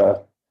that is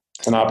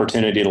it's an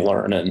opportunity to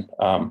learn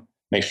and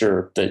make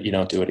sure that you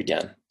don't do it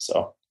again.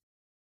 So,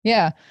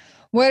 yeah.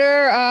 What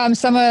are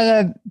some of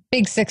the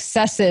big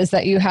successes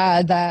that you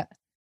had that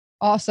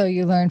also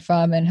you learned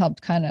from and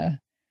helped kind of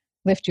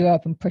lift you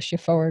up and push you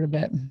forward a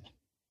bit?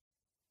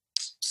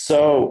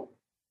 So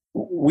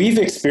we've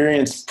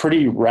experienced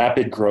pretty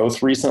rapid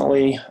growth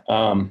recently.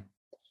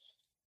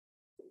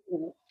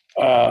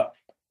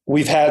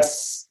 We've had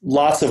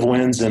lots of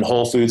wins in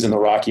Whole Foods in the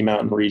Rocky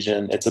Mountain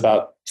region. It's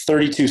about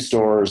 32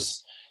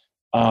 stores,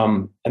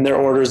 and their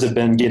orders have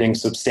been getting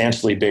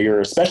substantially bigger,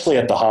 especially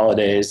at the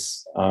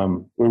holidays.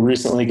 We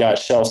recently got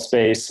shelf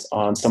space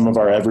on some of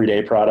our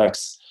everyday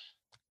products.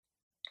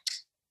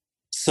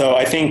 So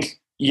I think,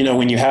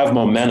 when you have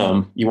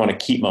momentum, you want to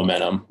keep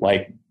momentum.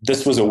 Like,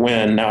 this was a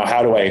win. Now,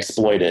 how do I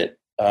exploit it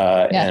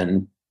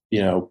and,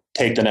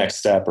 take the next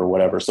step or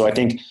whatever? So I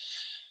think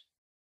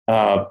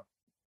I'm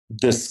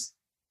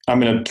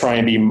going to try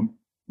and be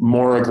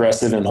more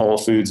aggressive in Whole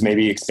Foods,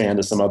 maybe expand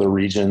to some other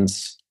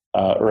regions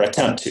or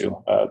attempt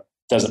to.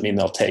 Doesn't mean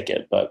they'll take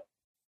it, but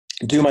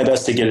do my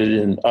best to get it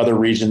in other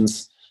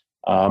regions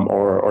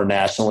or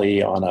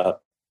nationally on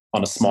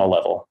a small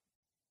level.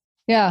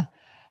 Yeah.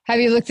 Have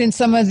you looked in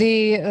some of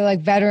the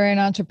veteran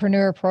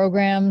entrepreneur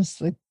programs,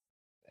 like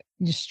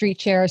street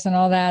chairs and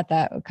all that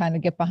would kind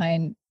of get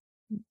behind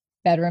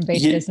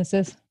veteran-based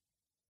businesses?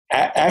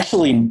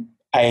 Actually,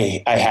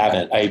 I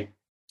haven't. I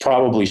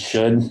probably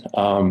should.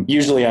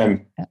 Usually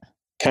I'm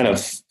kind of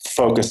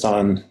focused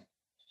on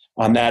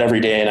that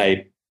every day, and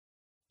I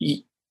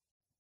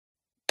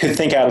could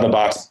think out of the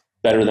box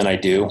better than I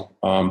do.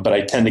 But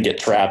I tend to get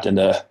trapped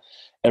into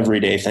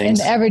everyday things.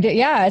 And everyday,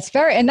 yeah,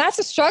 and that's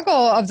a struggle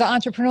of the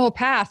entrepreneurial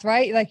path,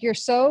 right? Like, you're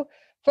so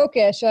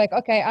focused. You're like,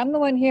 okay, I'm the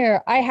one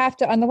here.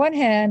 On the one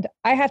hand,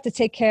 I have to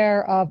take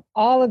care of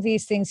all of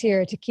these things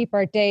here to keep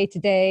our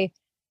day-to-day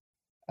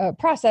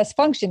process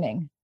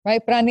functioning,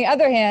 right? But on the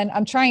other hand,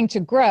 I'm trying to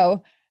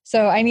grow.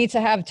 So I need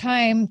to have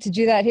time to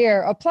do that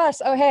here.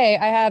 Plus, hey,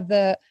 I have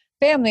the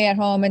family at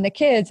home and the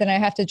kids, and I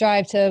have to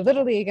drive to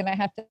Little League, and I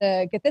have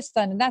to get this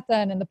done and that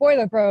done, and the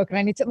boiler broke, and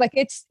I need to,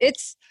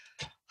 it's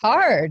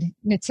hard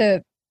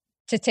to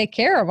take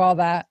care of all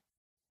that.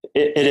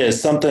 It is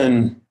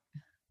something.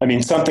 I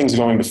mean, something's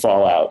going to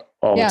fall out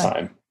all the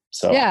time.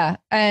 So yeah,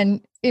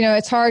 and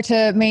it's hard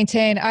to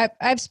maintain.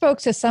 I've spoke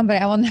to somebody.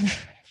 I will never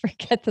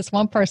forget this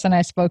one person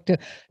I spoke to.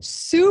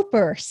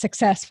 Super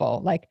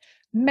successful, like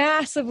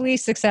massively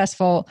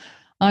successful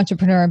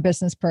entrepreneur and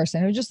business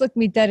person, who just looked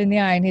me dead in the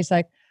eye, and he's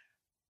like,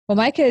 "Well,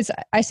 my kids,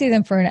 I see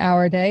them for an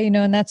hour a day,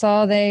 and that's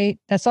all they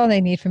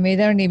need from me.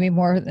 They don't need me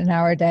more than an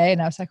hour a day."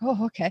 And I was like,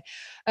 "Oh, okay."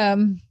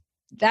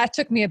 That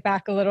took me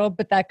aback a little,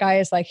 but that guy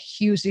is like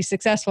hugely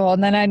successful.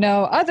 And then I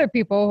know other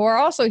people who are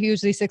also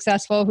hugely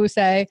successful who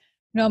say,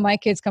 "No, my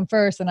kids come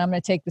first, and I'm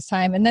going to take this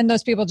time." And then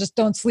those people just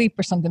don't sleep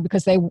or something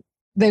because they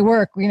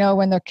work,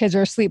 when their kids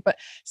are asleep. But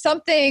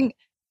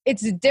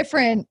it's a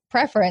different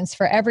preference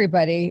for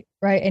everybody,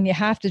 right? And you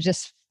have to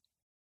just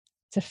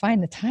to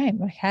find the time.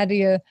 Like,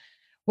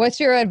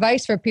 what's your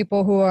advice for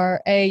people who are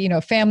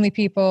family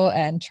people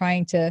and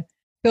trying to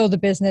build a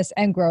business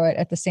and grow it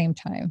at the same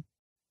time?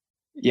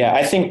 Yeah,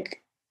 I think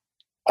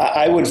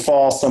I would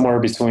fall somewhere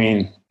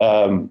between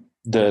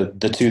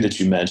the two that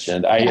you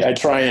mentioned. I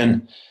try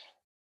and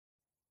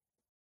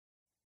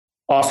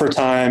offer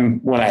time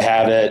when I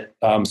have it.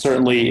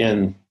 Certainly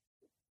in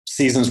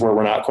seasons where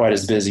we're not quite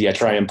as busy, I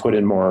try and put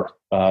in more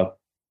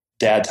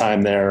dad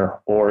time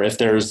there. Or if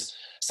there's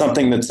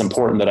something that's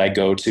important that I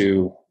go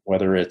to,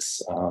 whether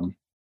it's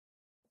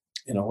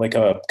like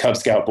a Cub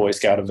Scout, Boy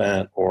Scout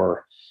event,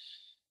 or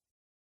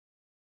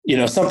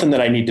something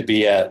that I need to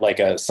be at, like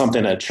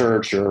something at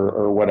church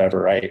or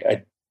whatever.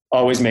 I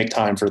always make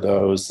time for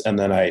those. And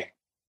then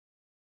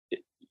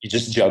you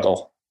just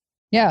juggle.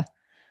 Yeah.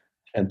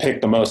 And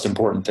pick the most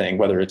important thing,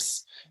 whether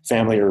it's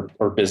family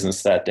or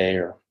business that day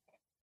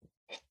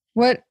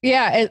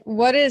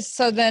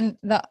so then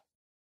the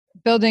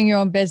building your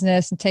own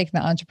business and taking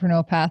the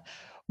entrepreneurial path,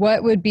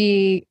 what would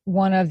be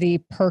one of the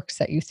perks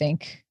that you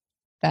think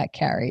that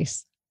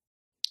carries?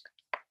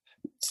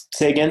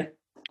 Say again?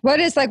 What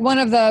is like one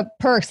of the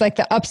perks, like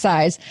the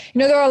upsides?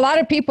 There are a lot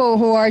of people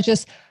who are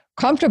just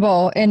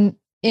comfortable in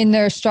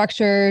their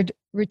structured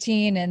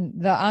routine, and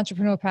the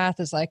entrepreneurial path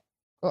is like,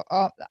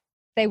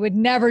 they would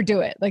never do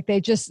it. Like, they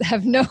just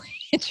have no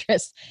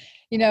interest,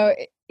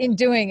 in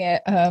doing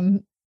it.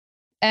 And,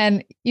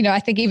 I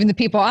think even the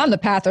people on the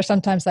path are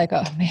sometimes like,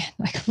 oh man,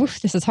 like,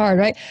 oof, this is hard.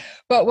 Right.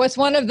 But what's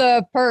one of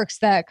the perks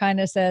that kind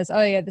of says,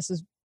 oh yeah, this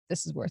is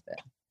worth it?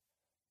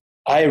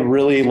 I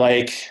really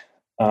like,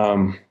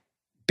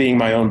 being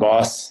my own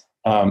boss.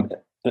 And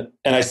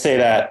I say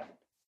that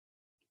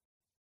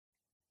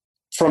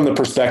from the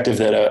perspective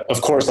that,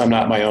 of course, I'm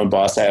not my own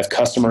boss. I have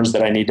customers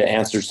that I need to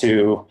answer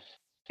to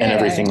and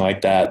everything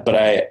like that.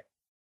 But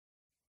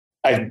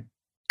I'm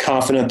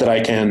confident that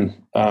I can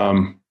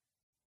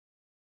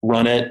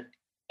run it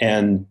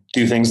and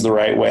do things the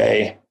right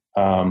way.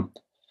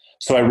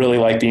 So I really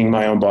like being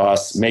my own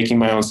boss, making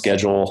my own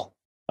schedule.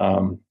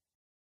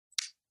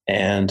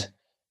 And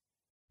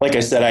like I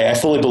said, I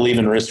fully believe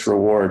in risk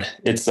reward.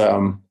 It's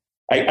I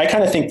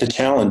kind of think the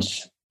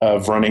challenge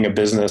of running a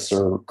business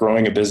or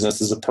growing a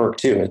business is a perk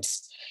too.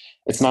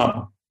 It's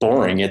not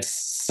boring. It's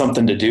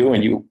something to do,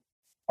 and you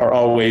are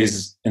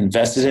always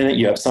invested in it.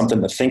 You have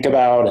something to think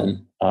about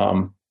and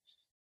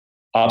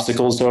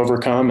obstacles to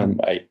overcome. And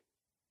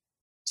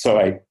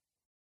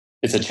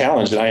it's a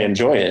challenge and I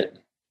enjoy it.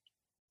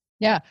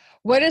 Yeah.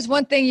 What is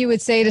one thing you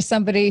would say to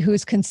somebody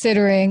who's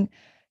considering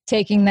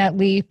taking that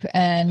leap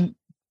and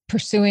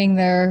pursuing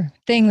their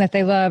thing that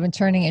they love and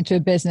turning it into a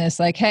business?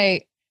 Like,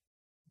 hey,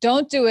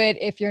 don't do it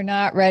if you're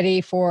not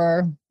ready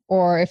for,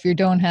 or if you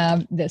don't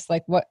have this,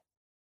 like what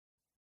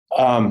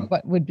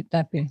would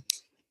that be?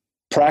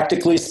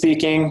 Practically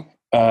speaking,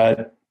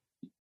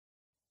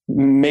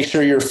 make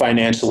sure you're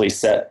financially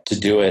set to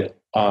do it.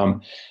 I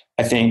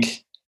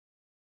think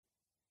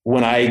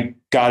when I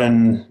got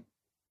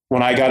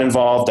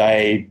involved,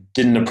 I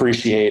didn't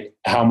appreciate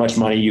how much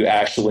money you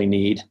actually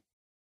need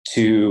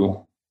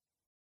to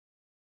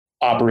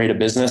operate a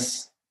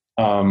business.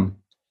 And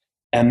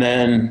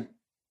then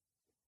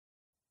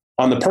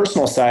on the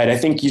personal side, I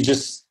think you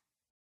just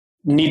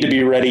need to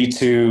be ready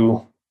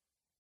to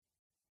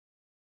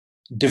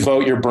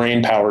devote your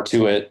brain power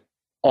to it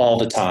all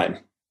the time.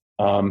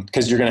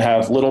 Because you're going to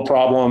have little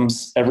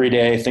problems every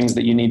day, things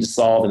that you need to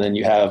solve. And then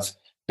you have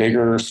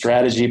bigger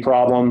strategy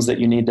problems that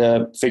you need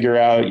to figure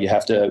out. You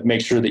have to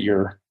make sure that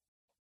your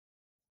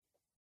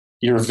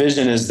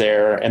vision is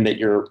there and that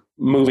you're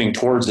moving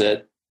towards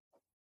it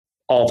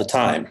all the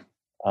time.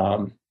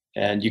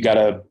 And you got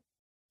to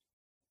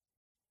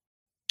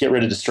get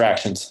rid of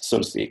distractions, so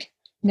to speak.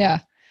 Yeah.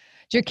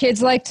 Do your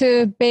kids like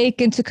to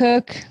bake and to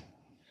cook?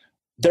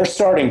 They're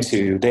starting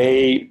to.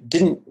 They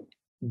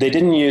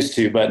didn't used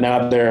to, but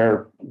now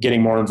they're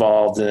getting more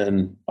involved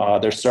and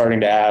they're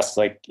starting to ask,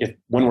 like, if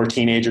when we're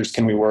teenagers,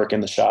 can we work in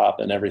the shop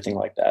and everything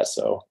like that?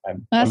 So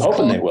I'm hoping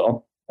cool. They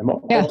will. I'm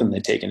hoping they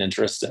take an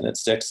interest and it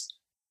sticks.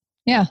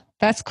 Yeah,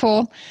 that's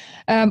cool.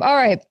 All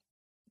right.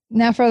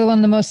 Now for one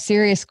of the most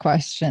serious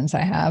questions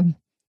I have.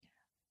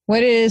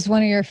 What is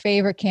one of your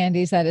favorite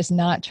candies that is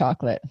not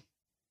chocolate?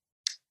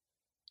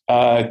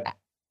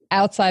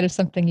 Outside of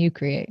something you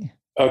create.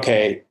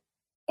 Okay.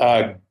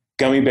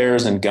 Gummy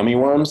bears and gummy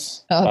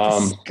worms. Oh,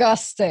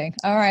 disgusting.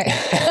 All right.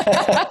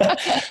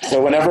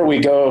 So whenever we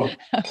go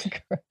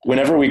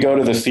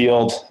to the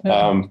field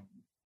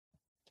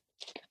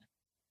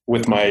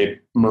with my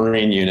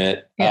Marine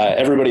unit,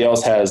 everybody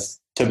else has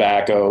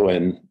tobacco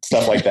and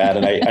stuff like that.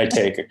 And I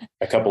take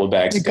a couple of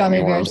bags of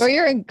gummy worms. Well,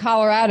 you're in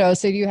Colorado,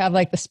 so do you have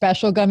like the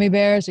special gummy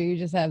bears or you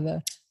just have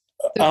the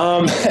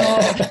all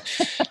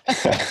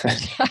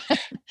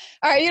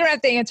right, you don't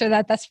have to answer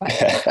that. That's fine.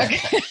 Okay.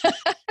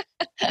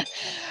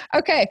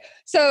 Okay.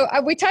 So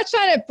we touched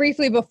on it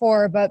briefly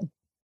before, but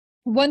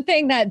one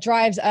thing that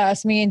drives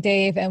us, me and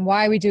Dave, and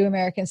why we do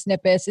American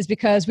Snippets is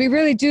because we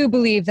really do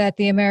believe that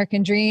the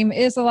American dream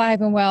is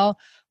alive and well.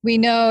 We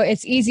know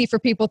it's easy for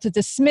people to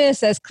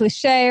dismiss as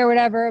cliche or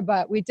whatever,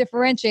 but we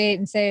differentiate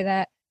and say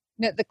that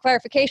the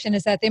clarification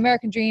is that the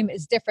American dream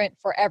is different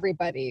for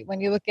everybody.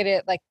 When you look at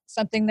it like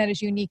something that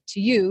is unique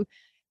to you,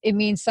 it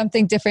means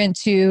something different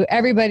to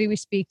everybody we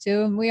speak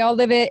to, and we all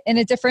live it in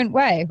a different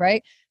way,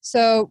 right?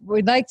 So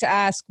we'd like to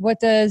ask, what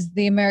does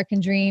the American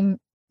dream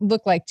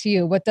look like to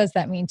you? What does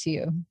that mean to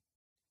you?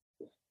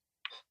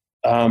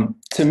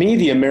 To me,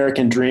 the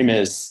American dream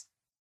is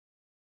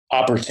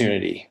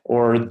opportunity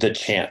or the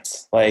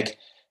chance. Like,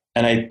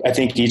 and I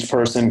think each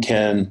person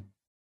can,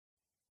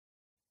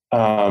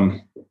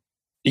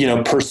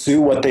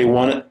 pursue what they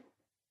want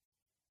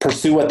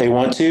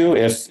to.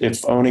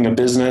 If owning a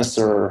business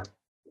or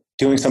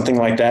doing something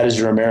like that is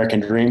your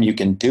American dream, you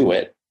can do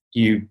it.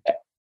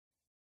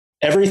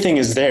 Everything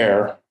is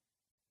there.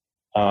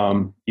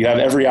 You have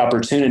every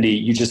opportunity.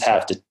 You just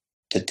have to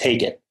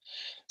take it.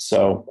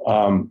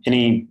 So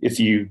if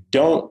you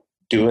don't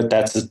do it,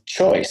 that's a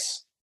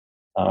choice.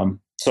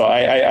 So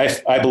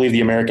I believe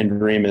the American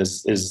dream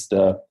is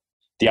the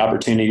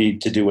opportunity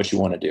to do what you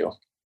want to do.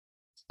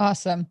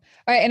 Awesome.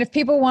 All right. And if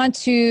people want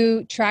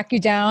to track you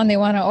down, they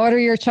want to order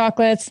your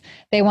chocolates,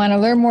 they want to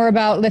learn more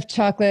about Lift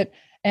Chocolate,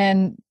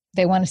 and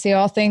they want to see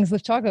all things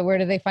Lift Chocolate, where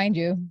do they find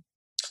you?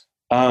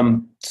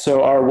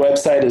 So our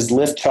website is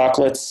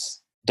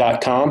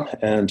liftchocolates.com,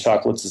 and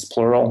chocolates is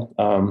plural.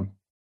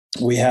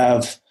 We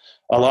have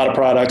a lot of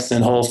products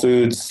in Whole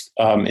Foods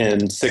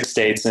in 6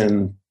 states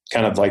in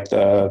kind of like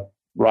the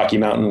Rocky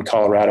Mountain,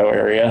 Colorado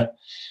area.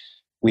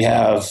 We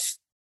have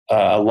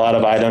a lot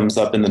of items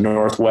up in the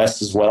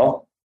Northwest as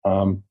well.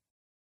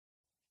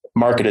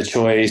 Market of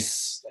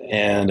Choice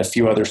and a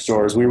few other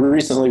stores. We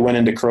recently went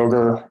into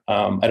Kroger.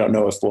 I don't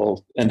know if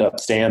we'll end up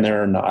staying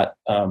there or not.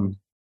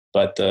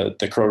 But the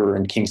Kroger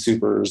and King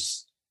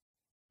Soopers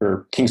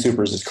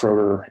is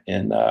Kroger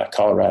in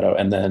Colorado,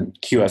 and then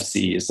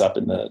QFC is up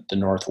in the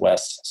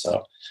Northwest.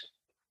 So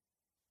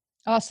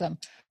awesome.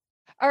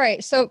 All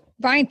right. So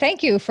Brian,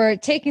 thank you for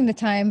taking the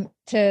time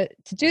to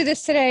do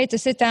this today, to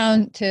sit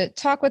down, to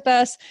talk with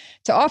us,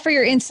 to offer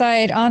your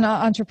insight on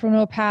an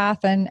entrepreneurial path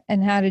and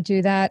how to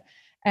do that.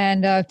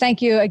 And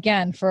thank you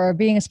again for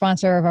being a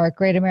sponsor of our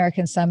Great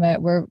American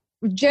Summit. We're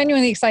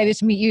genuinely excited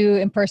to meet you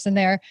in person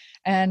there.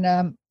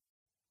 And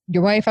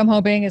your wife, I'm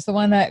hoping, is the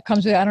one that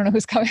comes with, I don't know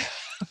who's coming.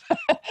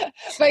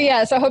 But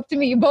yeah, so I hope to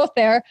meet you both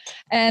there,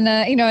 and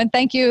and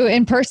thank you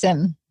in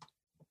person.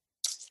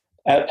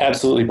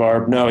 Absolutely,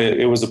 Barb. No,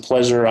 it was a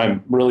pleasure.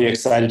 I'm really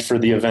excited for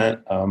the event.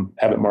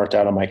 Have it marked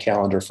out on my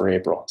calendar for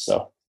April.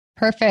 So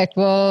perfect.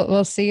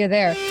 We'll see you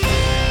there.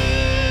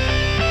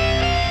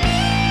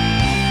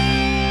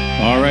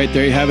 All right,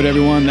 there you have it,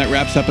 everyone. That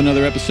wraps up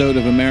another episode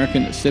of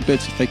American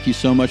Snippets. Thank you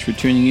so much for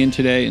tuning in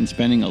today and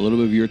spending a little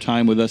bit of your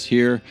time with us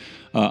here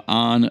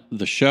on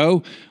the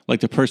show. I'd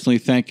like to personally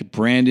thank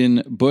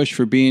Brandon Bush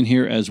for being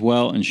here as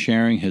well and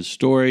sharing his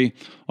story.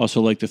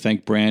 Also like to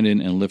thank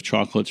Brandon and Lift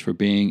Chocolates for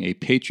being a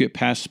Patriot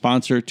Pass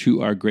sponsor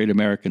to our Great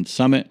American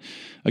Summit.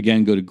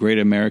 Again, go to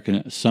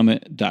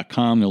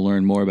greatamericansummit.com to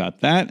learn more about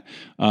that.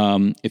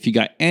 If you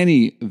got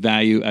any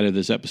value out of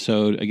this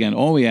episode, again,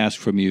 all we ask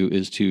from you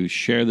is to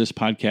share this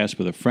podcast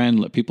with a friend,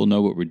 let people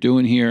know what we're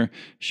doing here,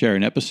 share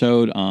an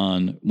episode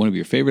on one of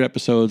your favorite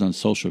episodes on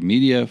social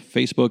media,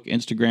 Facebook,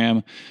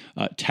 Instagram,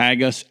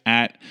 tag us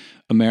at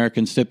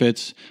American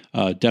Snippets.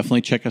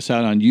 Definitely check us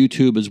out on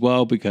YouTube as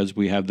well, because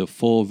we have the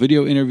full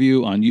video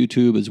interview on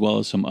YouTube as well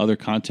as some other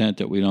content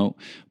that we don't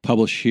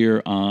publish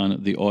here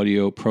on the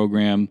audio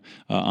program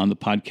on the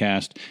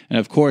podcast. And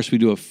of course, we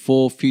do a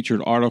full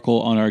featured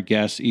article on our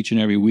guests each and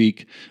every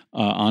week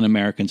on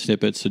American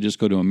Snippets. So just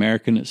go to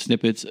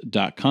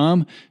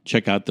americansnippets.com,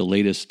 check out the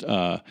latest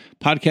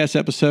podcast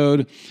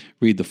episode,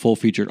 read the full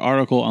featured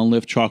article on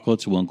Lift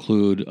Chocolates. We'll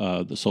include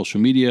the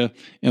social media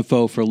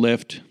info for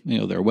Lift,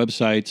 their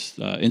websites,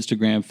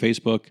 Instagram,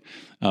 Facebook,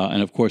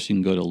 and of course, you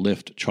can go to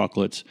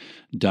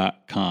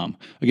liftchocolates.com.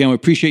 Again, we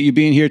appreciate you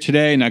being here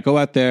today. Now go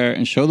out there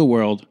and show the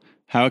world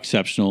how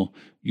exceptional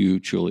you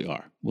truly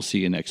are. We'll see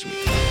you next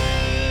week.